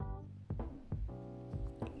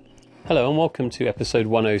Hello and welcome to episode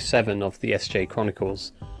 107 of the SJ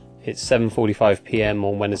Chronicles. It's 7:45 p.m.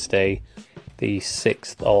 on Wednesday, the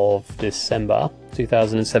 6th of December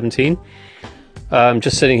 2017. I'm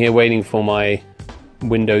just sitting here waiting for my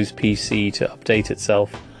Windows PC to update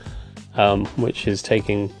itself, which is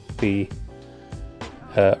taking the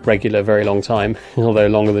regular very long time, although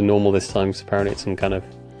longer than normal this time because apparently it's some kind of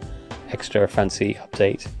extra fancy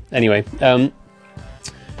update. Anyway,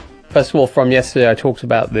 first of all, from yesterday I talked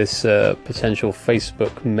about this potential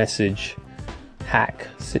Facebook message hack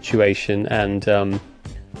situation, and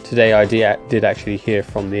today I did actually hear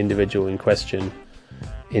from the individual in question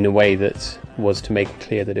in a way that was to make it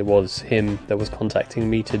clear that it was him that was contacting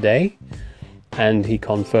me today, and he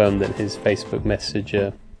confirmed that his Facebook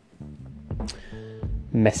Messenger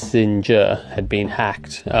had been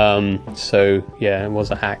hacked. So yeah, it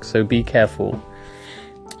was a hack, so be careful.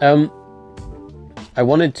 I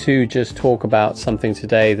wanted to just talk about something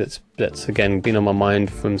today that's again been on my mind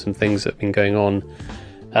from some things that have been going on,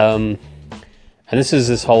 and this is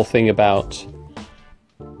this whole thing about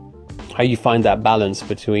how you find that balance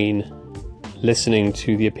between listening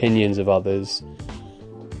to the opinions of others,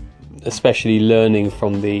 especially learning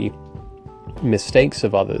from the mistakes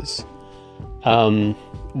of others,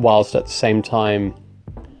 whilst at the same time,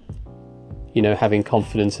 having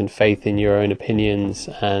confidence and faith in your own opinions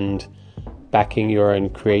and backing your own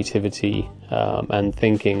creativity and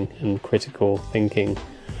thinking and critical thinking.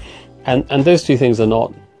 And those two things are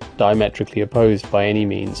not diametrically opposed by any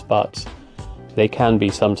means, but they can be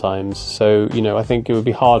sometimes. So, I think it would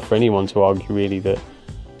be hard for anyone to argue really that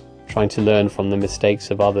trying to learn from the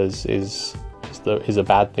mistakes of others is a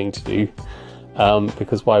bad thing to do,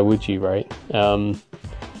 because why would you, right?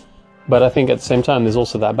 But I think at the same time, there's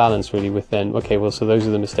also that balance really with then, okay, well, so those are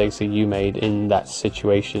the mistakes that you made in that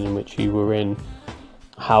situation in which you were in.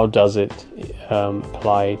 How does it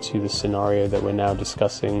apply to the scenario that we're now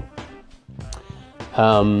discussing?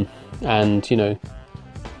 And,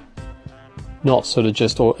 not sort of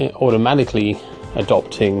just automatically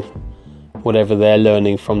adopting whatever their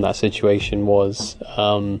learning from that situation was,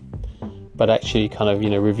 but actually kind of,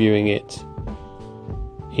 reviewing it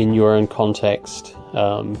in your own context,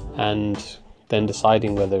 and then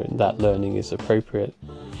deciding whether that learning is appropriate.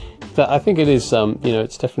 But I think it is,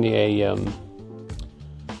 it's definitely a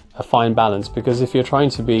fine balance, because if you're trying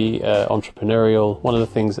to be entrepreneurial, one of the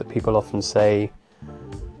things that people often say,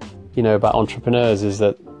 about entrepreneurs is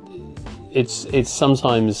that it's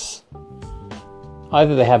sometimes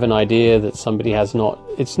either they have an idea that somebody has not.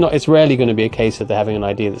 It's rarely going to be a case that they're having an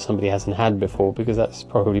idea that somebody hasn't had before, because that's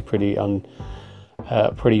probably pretty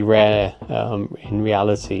rare in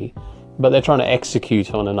reality, but they're trying to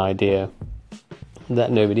execute on an idea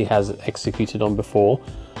that nobody has executed on before,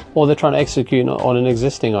 or they're trying to execute on an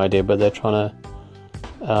existing idea, but they're trying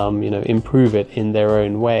to improve it in their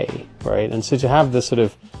own way, right? And so to have the sort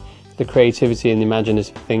of the creativity and the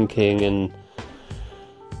imaginative thinking and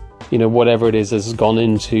whatever it is has gone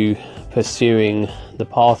into pursuing the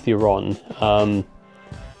path you're on,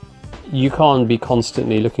 you can't be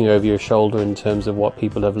constantly looking over your shoulder in terms of what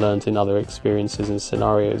people have learned in other experiences and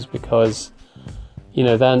scenarios, because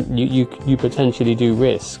then you potentially do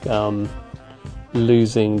risk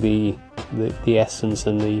losing the essence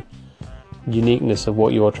and the uniqueness of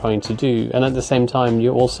what you are trying to do. And at the same time,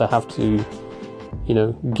 you also have to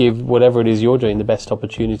give whatever it is you're doing the best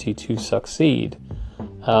opportunity to succeed,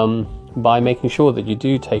 by making sure that you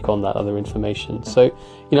do take on that other information. So,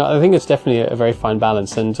 I think it's definitely a very fine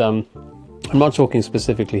balance. And I'm not talking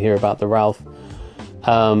specifically here about the Ralph.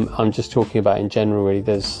 I'm just talking about in general, really.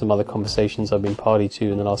 There's some other conversations I've been party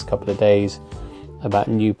to in the last couple of days about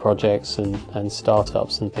new projects and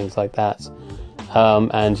startups and things like that.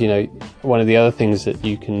 And, one of the other things that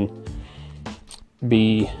you can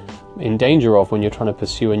be in danger of when you're trying to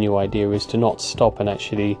pursue a new idea is to not stop and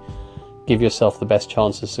actually give yourself the best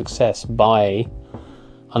chance of success by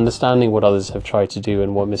understanding what others have tried to do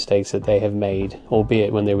and what mistakes that they have made,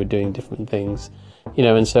 albeit when they were doing different things,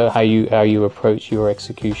 and so how you approach your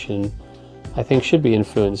execution, I think, should be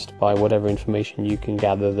influenced by whatever information you can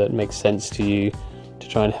gather that makes sense to you to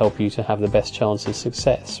try and help you to have the best chance of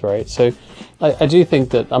success, right? So I do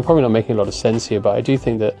think that I'm probably not making a lot of sense here, but I do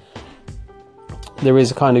think that there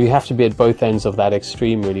is you have to be at both ends of that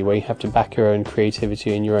extreme, really, where you have to back your own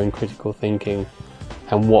creativity and your own critical thinking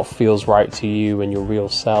and what feels right to you and your real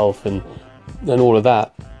self and all of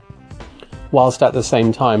that, whilst at the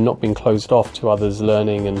same time not being closed off to others'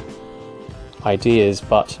 learning and ideas,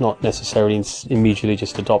 but not necessarily immediately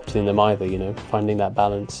just adopting them either, finding that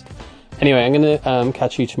balance. Anyway, I'm going to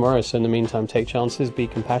catch you tomorrow, so in the meantime, take chances, be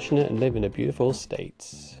compassionate, and live in a beautiful state.